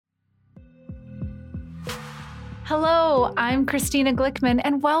Hello, I'm Christina Glickman,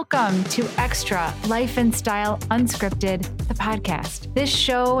 and welcome to Extra Life and Style Unscripted, the podcast. This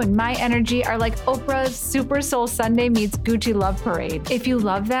show and my energy are like Oprah's Super Soul Sunday meets Gucci Love Parade. If you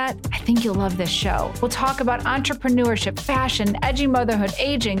love that, I think you'll love this show. We'll talk about entrepreneurship, fashion, edgy motherhood,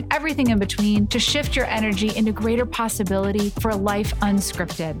 aging, everything in between to shift your energy into greater possibility for a life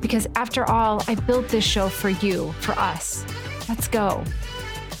unscripted. Because after all, I built this show for you, for us. Let's go.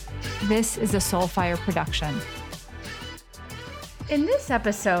 This is a Soulfire production. In this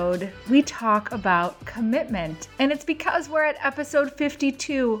episode, we talk about commitment, and it's because we're at episode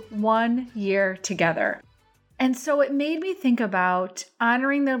 52, 1 year together. And so it made me think about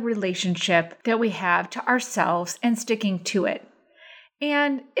honoring the relationship that we have to ourselves and sticking to it.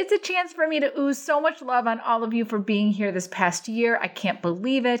 And it's a chance for me to ooze so much love on all of you for being here this past year. I can't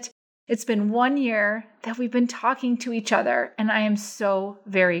believe it. It's been 1 year that we've been talking to each other, and I am so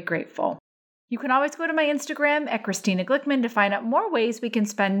very grateful. You can always go to my Instagram at Christina Glickman to find out more ways we can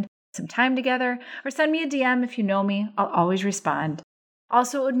spend some time together, or send me a DM if you know me. I'll always respond.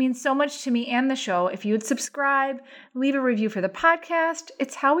 Also, it would mean so much to me and the show if you would subscribe, leave a review for the podcast.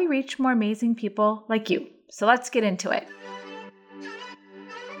 It's how we reach more amazing people like you. So let's get into it.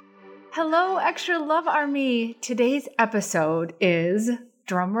 Hello, Extra Love Army. Today's episode is,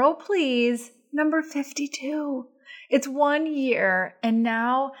 drumroll please, number 52. It's 1 year, and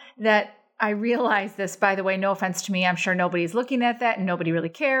now that I realize this, by the way, no offense to me, I'm sure nobody's looking at that and nobody really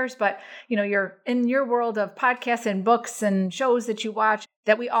cares, but you're in your world of podcasts and books and shows that you watch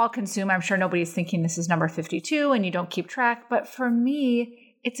that we all consume. I'm sure nobody's thinking this is number 52 and you don't keep track, but for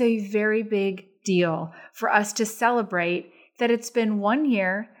me, it's a very big deal for us to celebrate that it's been 1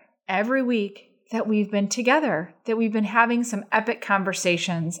 year every week that we've been together, that we've been having some epic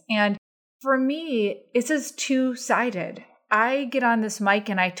conversations. And for me, this is two-sided. I get on this mic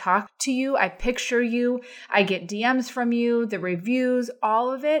and I talk to you, I picture you, I get DMs from you, the reviews,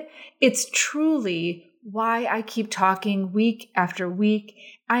 all of it. It's truly why I keep talking week after week.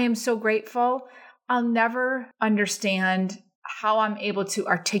 I am so grateful. I'll never understand how I'm able to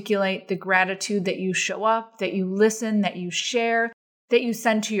articulate the gratitude that you show up, that you listen, that you share, that you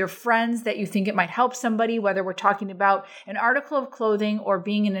send to your friends, that you think it might help somebody, whether we're talking about an article of clothing or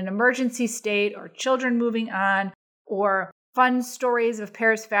being in an emergency state or children moving on or fun stories of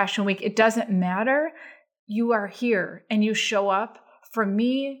Paris Fashion Week. It doesn't matter. You are here and you show up for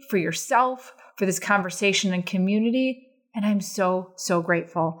me, for yourself, for this conversation and community. And I'm so, so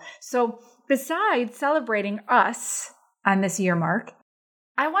grateful. So besides celebrating us on this year mark,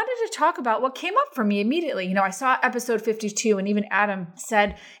 I wanted to talk about what came up for me immediately. I saw episode 52 and even Adam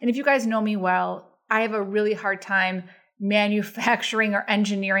said, and if you guys know me well, I have a really hard time manufacturing or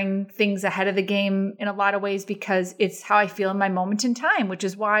engineering things ahead of the game in a lot of ways because it's how I feel in my moment in time, which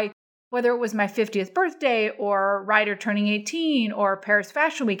is why whether it was my 50th birthday or Ryder turning 18 or Paris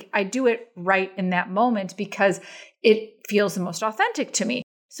Fashion Week, I do it right in that moment because it feels the most authentic to me.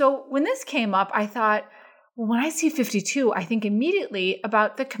 So when this came up, I thought, well, when I see 52, I think immediately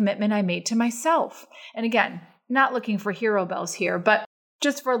about the commitment I made to myself. And again, not looking for hero bells here, but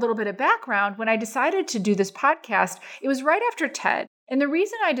just for a little bit of background, when I decided to do this podcast, it was right after TED. And the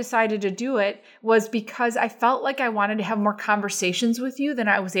reason I decided to do it was because I felt like I wanted to have more conversations with you than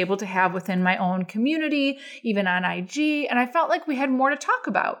I was able to have within my own community, even on IG. And I felt like we had more to talk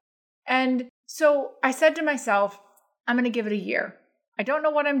about. And so I said to myself, I'm going to give it a year. I don't know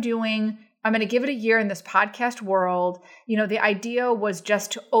what I'm doing. I'm going to give it a year in this podcast world. The idea was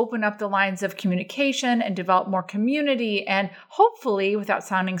just to open up the lines of communication and develop more community and hopefully, without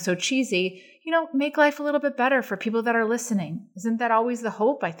sounding so cheesy, make life a little bit better for people that are listening. Isn't that always the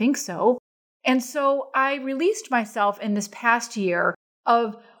hope? I think so. And so I released myself in this past year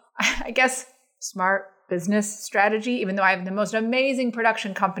of, I guess, smart business strategy, even though I have the most amazing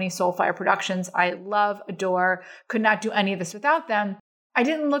production company, Soulfire Productions. I love, adore, could not do any of this without them. I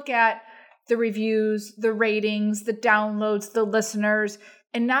didn't look at the reviews, the ratings, the downloads, the listeners,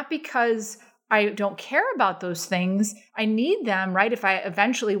 and not because I don't care about those things. I need them, right? If I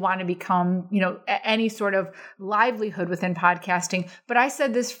eventually want to become, any sort of livelihood within podcasting. But I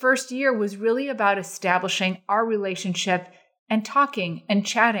said this first year was really about establishing our relationship and talking and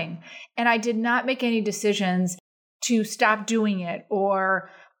chatting. And I did not make any decisions to stop doing it, or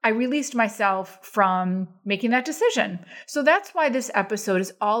I released myself from making that decision. So that's why this episode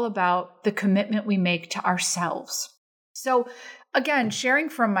is all about the commitment we make to ourselves. So again, sharing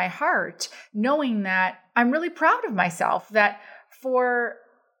from my heart, knowing that I'm really proud of myself, that for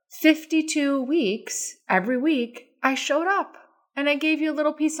 52 weeks, every week, I showed up and I gave you a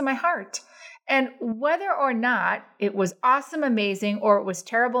little piece of my heart. And whether or not it was awesome, amazing, or it was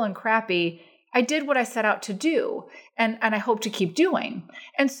terrible and crappy, I did what I set out to do, and I hope to keep doing.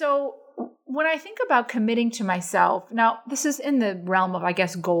 And so when I think about committing to myself, now this is in the realm of, I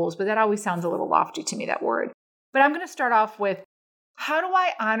guess, goals, but that always sounds a little lofty to me, that word. But I'm going to start off with, how do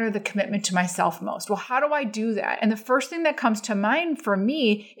I honor the commitment to myself most? Well, how do I do that? And the first thing that comes to mind for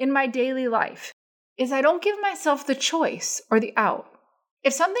me in my daily life is I don't give myself the choice or the out.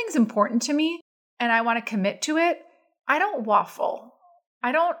 If something's important to me and I want to commit to it, I don't waffle.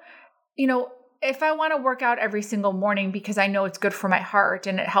 I don't, if I want to work out every single morning because I know it's good for my heart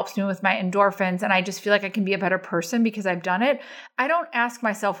and it helps me with my endorphins and I just feel like I can be a better person because I've done it, I don't ask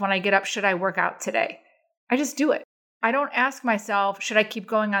myself when I get up, should I work out today? I just do it. I don't ask myself, should I keep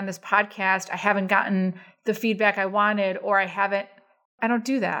going on this podcast? I haven't gotten the feedback I wanted, or I don't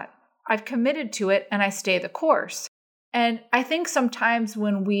do that. I've committed to it and I stay the course. And I think sometimes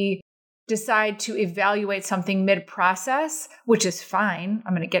when we decide to evaluate something mid-process, which is fine,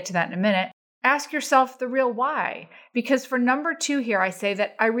 I'm going to get to that in a minute, ask yourself the real why. Because for number 2 here, I say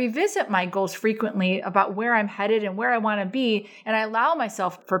that I revisit my goals frequently about where I'm headed and where I want to be, and I allow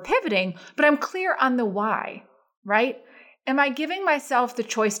myself for pivoting, but I'm clear on the why, right? Am I giving myself the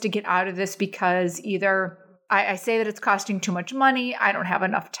choice to get out of this because either I say that it's costing too much money, I don't have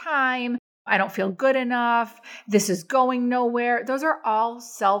enough time, I don't feel good enough, this is going nowhere? Those are all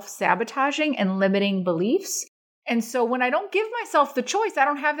self-sabotaging and limiting beliefs. And so when I don't give myself the choice, I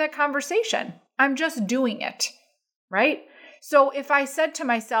don't have that conversation. I'm just doing it, right? So if I said to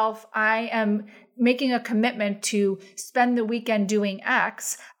myself, I am making a commitment to spend the weekend doing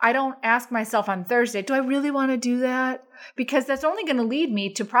X, I don't ask myself on Thursday, do I really want to do that? Because that's only going to lead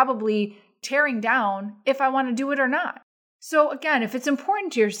me to probably tearing down if I want to do it or not. So again, if it's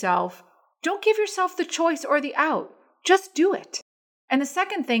important to yourself, don't give yourself the choice or the out. Just do it. And the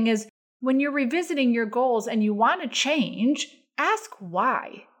second thing is, when you're revisiting your goals and you want to change, ask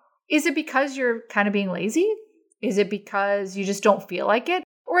why. Is it because you're kind of being lazy? Is it because you just don't feel like it?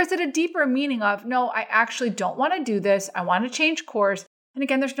 Or is it a deeper meaning of, no, I actually don't want to do this. I want to change course. And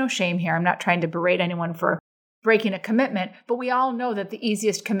again, there's no shame here. I'm not trying to berate anyone for breaking a commitment, but we all know that the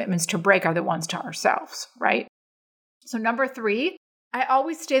easiest commitments to break are the ones to ourselves, right? So number 3, I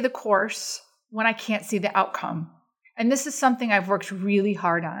always stay the course when I can't see the outcome. And this is something I've worked really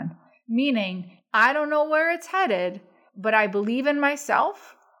hard on, meaning I don't know where it's headed, but I believe in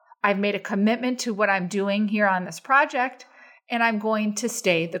myself. I've made a commitment to what I'm doing here on this project, and I'm going to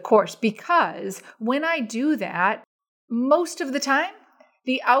stay the course, because when I do that, most of the time,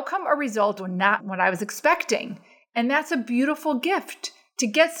 the outcome or result was not what I was expecting. And that's a beautiful gift, to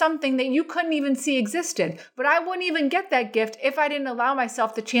get something that you couldn't even see existed. But I wouldn't even get that gift if I didn't allow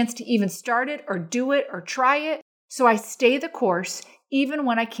myself the chance to even start it or do it or try it. So I stay the course even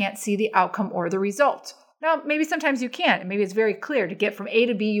when I can't see the outcome or the result. Now, maybe sometimes you can't. Maybe it's very clear to get from A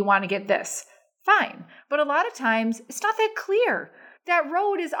to B, you want to get this. Fine. But a lot of times, it's not that clear. That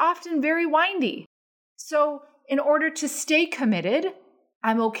road is often very windy. So in order to stay committed,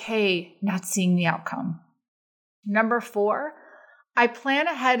 I'm okay not seeing the outcome. Number 4, I plan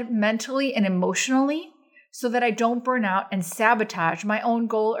ahead mentally and emotionally so that I don't burn out and sabotage my own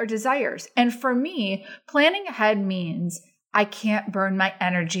goal or desires. And for me, planning ahead means I can't burn my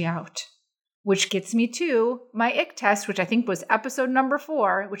energy out, which gets me to my ick test, which I think was episode number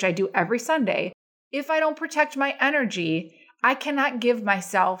 4, which I do every Sunday. If I don't protect my energy, I cannot give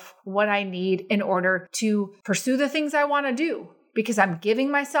myself what I need in order to pursue the things I want to do, because I'm giving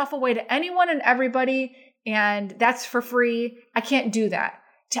myself away to anyone and everybody, and that's for free. I can't do that.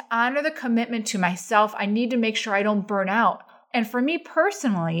 To honor the commitment to myself, I need to make sure I don't burn out. And for me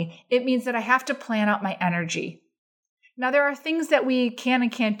personally, it means that I have to plan out my energy. Now, there are things that we can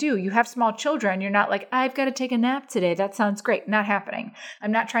and can't do. You have small children. You're not like, I've got to take a nap today. That sounds great. Not happening.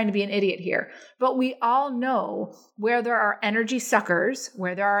 I'm not trying to be an idiot here. But we all know where there are energy suckers,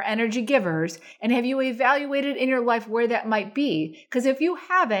 where there are energy givers. And have you evaluated in your life where that might be? Because if you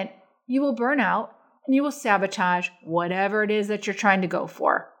haven't, you will burn out and you will sabotage whatever it is that you're trying to go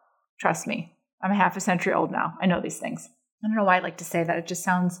for. Trust me. I'm a half a century old now. I know these things. I don't know why I like to say that. It just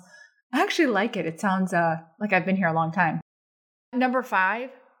sounds... I actually like it. It sounds like I've been here a long time. Number 5,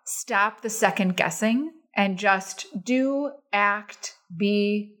 stop the second guessing and just do, act,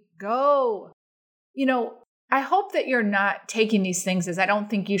 be, go. I hope that you're not taking these things as I don't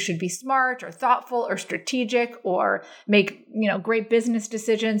think you should be smart or thoughtful or strategic or make, great business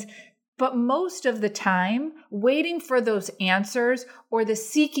decisions. But most of the time, waiting for those answers or the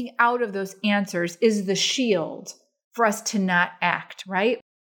seeking out of those answers is the shield for us to not act, right?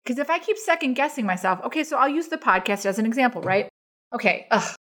 Because if I keep second guessing myself, okay, so I'll use the podcast as an example, right? Okay,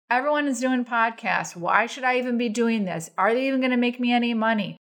 everyone is doing podcasts. Why should I even be doing this? Are they even going to make me any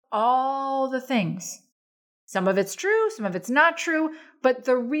money? all the things. Some of it's true, some of it's not true, but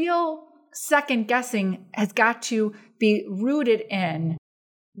the real second guessing has got to be rooted in,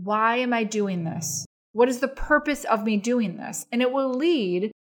 why am I doing this? What is the purpose of me doing this? And it will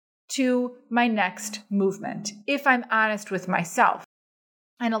lead to my next movement if I'm honest with myself.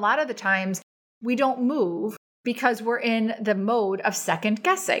 And a lot of the times we don't move because we're in the mode of second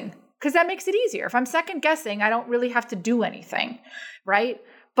guessing, because that makes it easier. If I'm second guessing, I don't really have to do anything, right?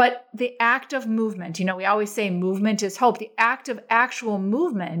 But the act of movement, we always say movement is hope. The act of actual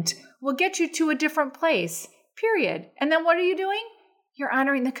movement will get you to a different place, period. And then what are you doing? You're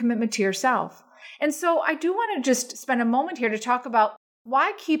honoring the commitment to yourself. And so I do want to just spend a moment here to talk about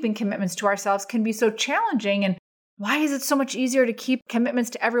why keeping commitments to ourselves can be so challenging, and why is it so much easier to keep commitments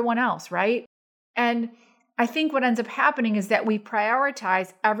to everyone else, right? And I think what ends up happening is that we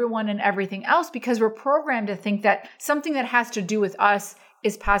prioritize everyone and everything else because we're programmed to think that something that has to do with us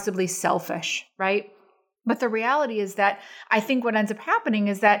is possibly selfish, right? But the reality is that I think what ends up happening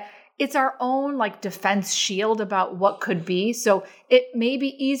is that it's our own defense shield about what could be. So it may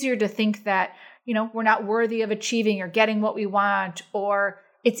be easier to think that, we're not worthy of achieving or getting what we want, or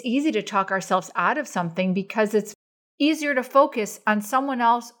it's easy to talk ourselves out of something because it's easier to focus on someone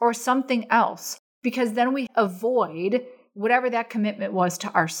else or something else, because then we avoid whatever that commitment was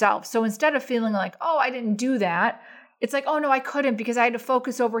to ourselves. So instead of feeling like, oh, I didn't do that, it's like, oh no, I couldn't because I had to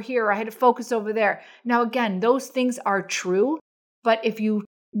focus over here, or I had to focus over there. Now, again, those things are true, but if you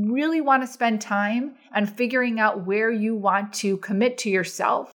really want to spend time on figuring out where you want to commit to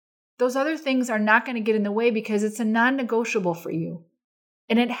yourself, those other things are not going to get in the way because it's a non-negotiable for you.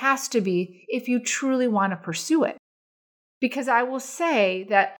 And it has to be if you truly want to pursue it. Because I will say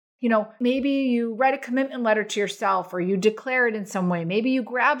that, maybe you write a commitment letter to yourself, or you declare it in some way. Maybe you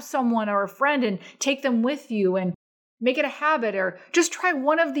grab someone or a friend and take them with you and make it a habit, or just try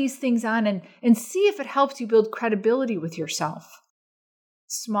one of these things on and see if it helps you build credibility with yourself.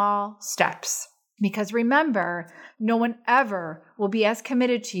 Small steps. Because remember, no one ever will be as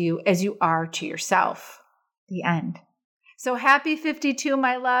committed to you as you are to yourself. The end. So happy 52,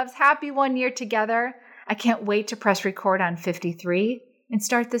 my loves. Happy 1 year together. I can't wait to press record on 53 and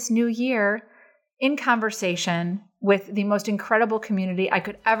start this new year in conversation with the most incredible community I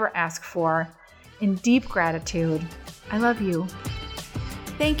could ever ask for. In deep gratitude, I love you.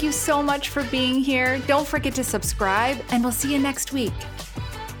 Thank you so much for being here. Don't forget to subscribe, and we'll see you next week.